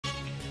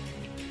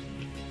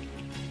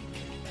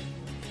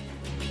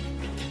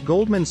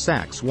Goldman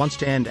Sachs wants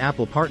to end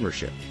Apple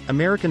partnership.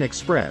 American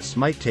Express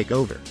might take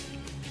over.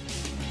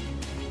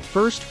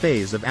 First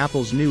phase of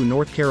Apple's new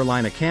North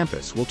Carolina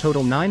campus will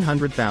total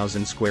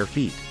 900,000 square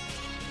feet.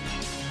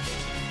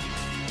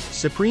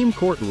 Supreme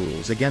Court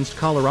rules against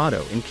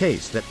Colorado in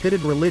case that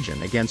pitted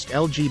religion against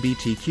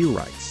LGBTQ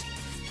rights.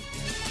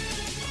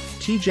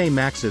 TJ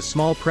Maxx's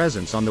small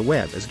presence on the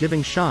web is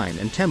giving Shine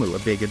and Temu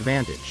a big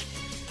advantage.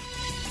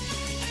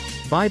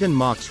 Biden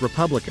mocks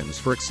Republicans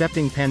for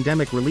accepting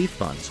pandemic relief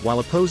funds while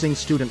opposing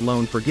student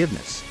loan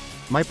forgiveness.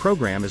 My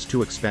program is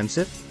too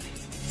expensive?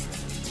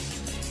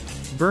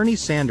 Bernie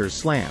Sanders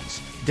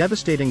slams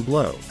devastating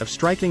blow of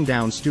striking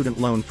down student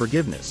loan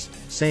forgiveness,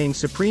 saying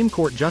Supreme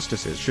Court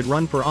justices should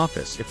run for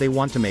office if they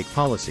want to make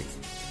policy.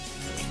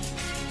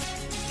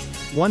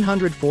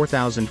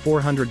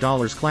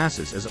 $104,400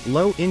 classes as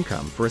low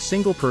income for a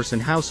single-person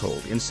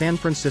household in San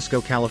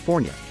Francisco,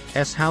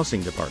 California's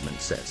housing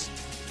department says.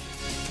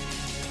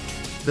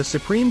 The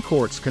Supreme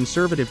Court's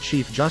conservative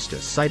Chief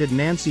Justice cited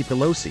Nancy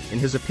Pelosi in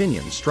his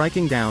opinion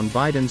striking down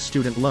Biden's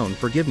student loan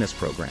forgiveness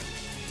program.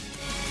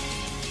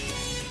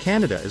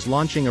 Canada is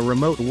launching a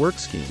remote work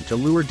scheme to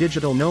lure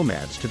digital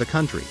nomads to the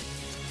country.